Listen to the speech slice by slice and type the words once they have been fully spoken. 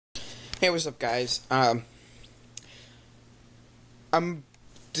Hey, what's up, guys? I'm.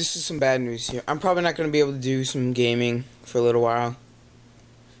 This is some bad news here. I'm probably not going to be able to do some gaming for a little while,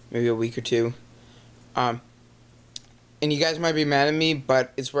 maybe a week or two. Um, and you guys might be mad at me,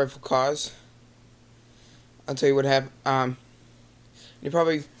 but it's rightful cause. I'll tell you what happened. You're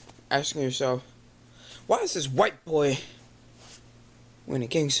probably asking yourself, why is this white boy wearing a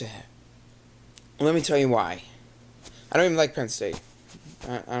gangster hat? Let me tell you why. I don't even like Penn State.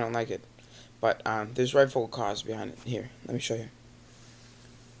 I don't like it, but there's rightful cause behind it. Here, let me show you.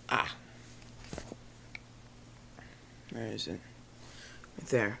 Ah. Where is it? Right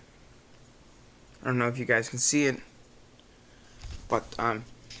there. I don't know if you guys can see it, but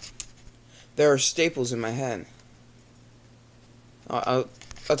there are staples in my head. I'll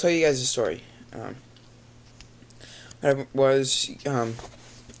tell you guys a story. What was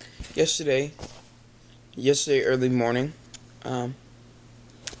yesterday early morning.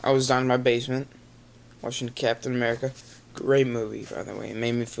 I was down in my basement watching Captain America. Great movie, by the way. It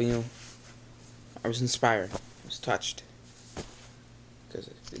made me feel. I was inspired. I was touched.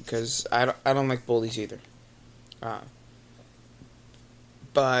 Because I don't like bullies either.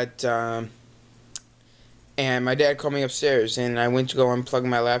 And my dad called me upstairs, and I went to go unplug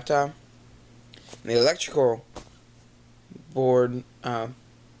my laptop. And the electrical board,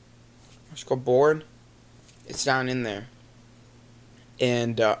 it's down in there,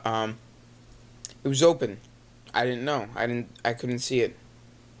 and it was open. I didn't know. I couldn't see it.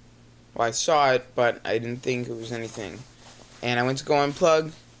 Well, I saw it, but I didn't think it was anything. And I went to go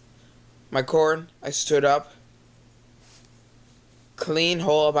unplug my cord. I stood up. Clean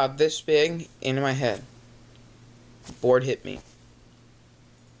hole about this big in my head. Board hit me.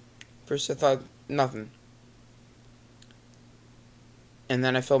 First I thought nothing. And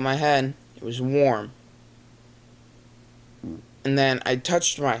then I felt my head. It was warm. And then I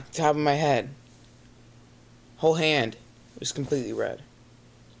touched my top of my head. Whole hand was completely red.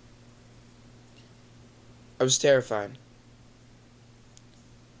 I was terrified.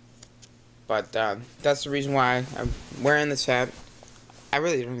 But that's the reason why I'm wearing this hat. I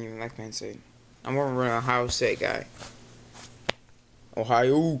really don't even like Penn State. I'm more of an Ohio State guy.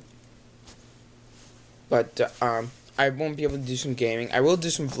 Ohio. But I won't be able to do some gaming. I will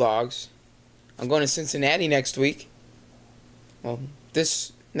do some vlogs. I'm going to Cincinnati next week. Well,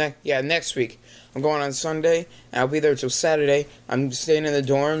 next week. I'm going on Sunday, and I'll be there till Saturday. I'm staying in the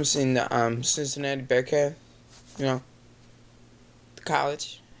dorms in Cincinnati Bearcat. You know, the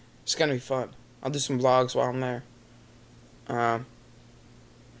college. It's gonna be fun. I'll do some vlogs while I'm there. But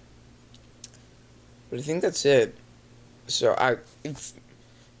I think that's it. So you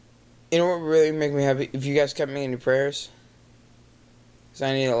know what would really make me happy? If you guys kept me in your prayers. Because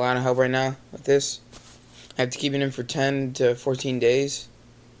I need a lot of help right now with this. I have to keep it in for 10 to 14 days.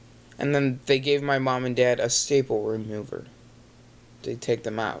 And then they gave my mom and dad a staple remover to take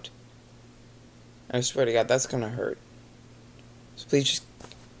them out. And I swear to God, that's gonna hurt. So please just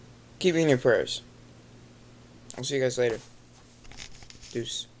keep me in your prayers. I'll see you guys later.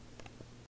 Deuce.